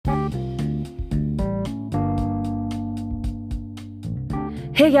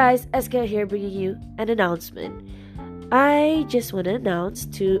Hey guys, SK here bringing you an announcement. I just want to announce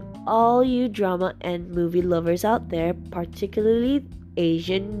to all you drama and movie lovers out there, particularly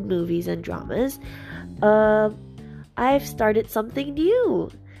Asian movies and dramas, I've started something new.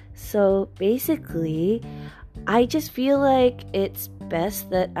 So basically, I just feel like it's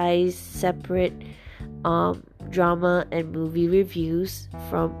best that I separate drama and movie reviews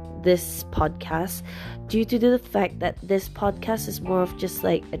from this podcast due to the fact that this podcast is more of just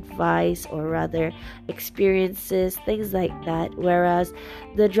like advice or rather experiences, things like that, whereas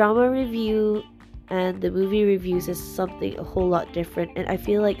the drama review and the movie reviews is something a whole lot different, and I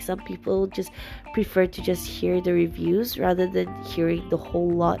feel like some people just prefer to just hear the reviews rather than hearing the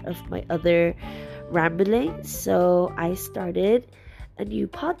whole lot of my other rambling. So I started a new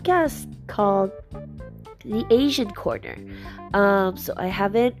podcast called The Asian Corner. So I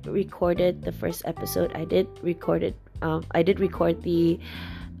haven't recorded the first episode. I did record the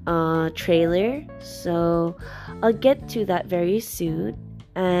trailer, so I'll get to that very soon.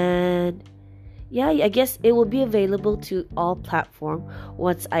 And yeah, I guess it will be available to all platforms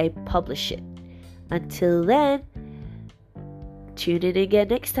once I publish it. Until then, tune in again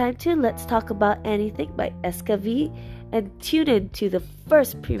next time to Let's Talk About Anything by SKV, and tune in to the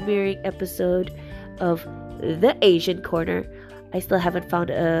first premiering episode of The Asian Corner. I still haven't found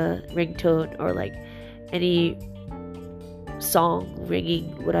a ringtone or like any song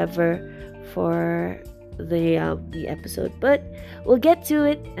ringing whatever for the episode, but we'll get to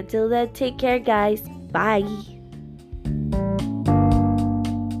it. Until then, take care guys. Bye.